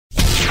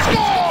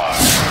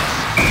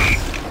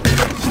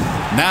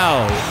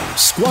Now,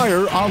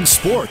 Squire on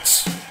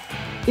Sports.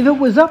 If it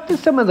was up to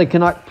some of the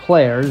Canuck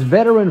players,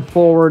 veteran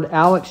forward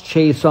Alex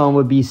Chiasson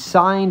would be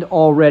signed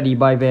already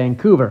by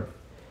Vancouver.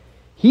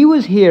 He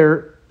was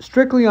here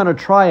strictly on a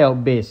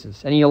tryout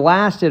basis, and he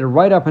lasted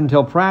right up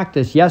until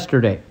practice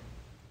yesterday.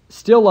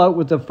 Still out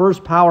with the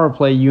first power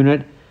play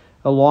unit,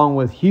 along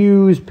with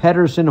Hughes,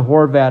 Pettersson,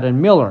 Horvat, and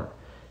Miller.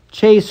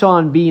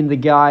 Chiasson being the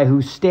guy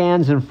who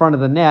stands in front of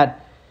the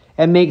net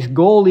and makes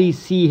goalies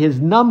see his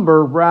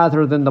number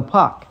rather than the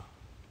puck.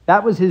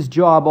 That was his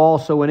job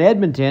also in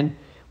Edmonton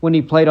when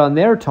he played on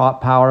their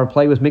top power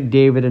play with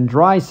McDavid and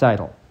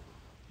Draisaitl.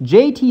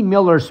 JT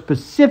Miller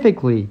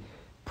specifically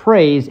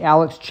praised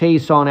Alex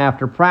Chiasson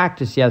after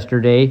practice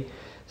yesterday,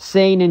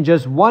 saying in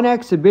just one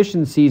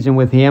exhibition season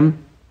with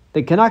him,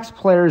 the Canucks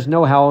players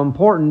know how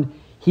important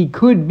he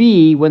could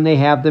be when they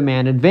have the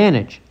man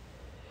advantage.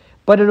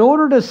 But in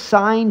order to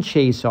sign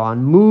Chiasson,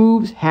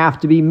 moves have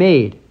to be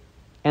made,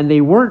 and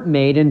they weren't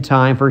made in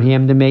time for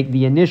him to make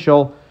the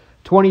initial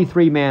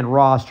 23-man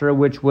roster,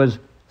 which was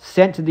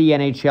sent to the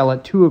NHL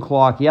at 2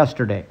 o'clock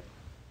yesterday.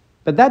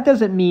 But that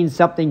doesn't mean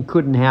something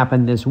couldn't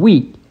happen this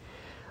week.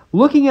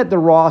 Looking at the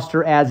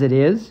roster as it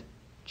is,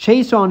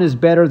 Chiasson is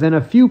better than a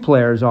few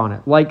players on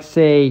it, like,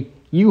 say,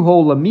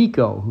 Juho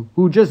Lammikko,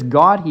 who just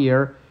got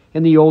here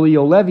in the Olli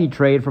Juolevi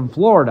trade from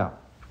Florida.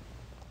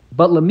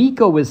 But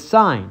Lammikko was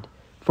signed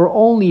for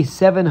only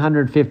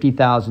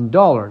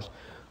 $750,000.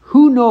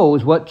 Who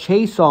knows what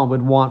Chiasson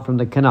would want from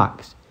the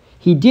Canucks?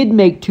 He did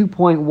make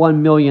 $2.1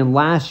 million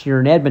last year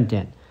in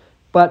Edmonton,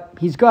 but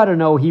he's got to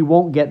know he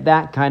won't get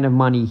that kind of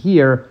money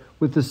here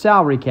with the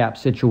salary cap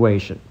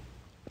situation.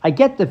 I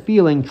get the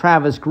feeling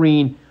Travis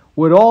Green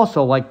would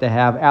also like to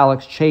have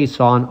Alex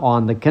Chiasson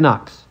on the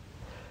Canucks.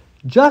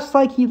 Just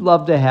like he'd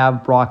love to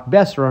have Brock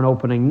Boeser on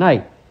opening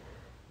night.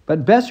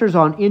 But Boeser's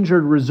on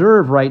injured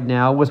reserve right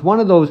now with one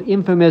of those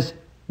infamous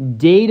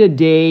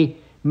day-to-day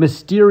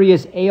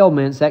mysterious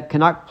ailments that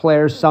Canuck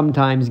players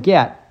sometimes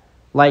get,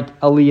 like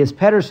Elias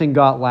Pettersson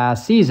got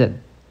last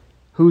season,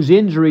 whose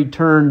injury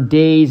turned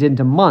days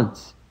into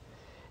months.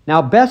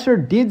 Now,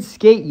 Boeser did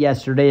skate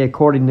yesterday,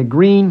 according to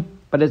Green,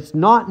 but it's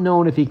not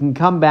known if he can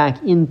come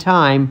back in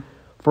time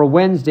for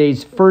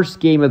Wednesday's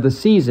first game of the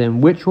season,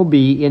 which will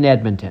be in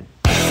Edmonton.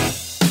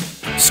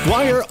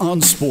 Squire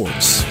on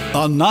Sports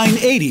on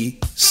 980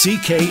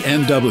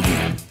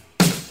 CKNW.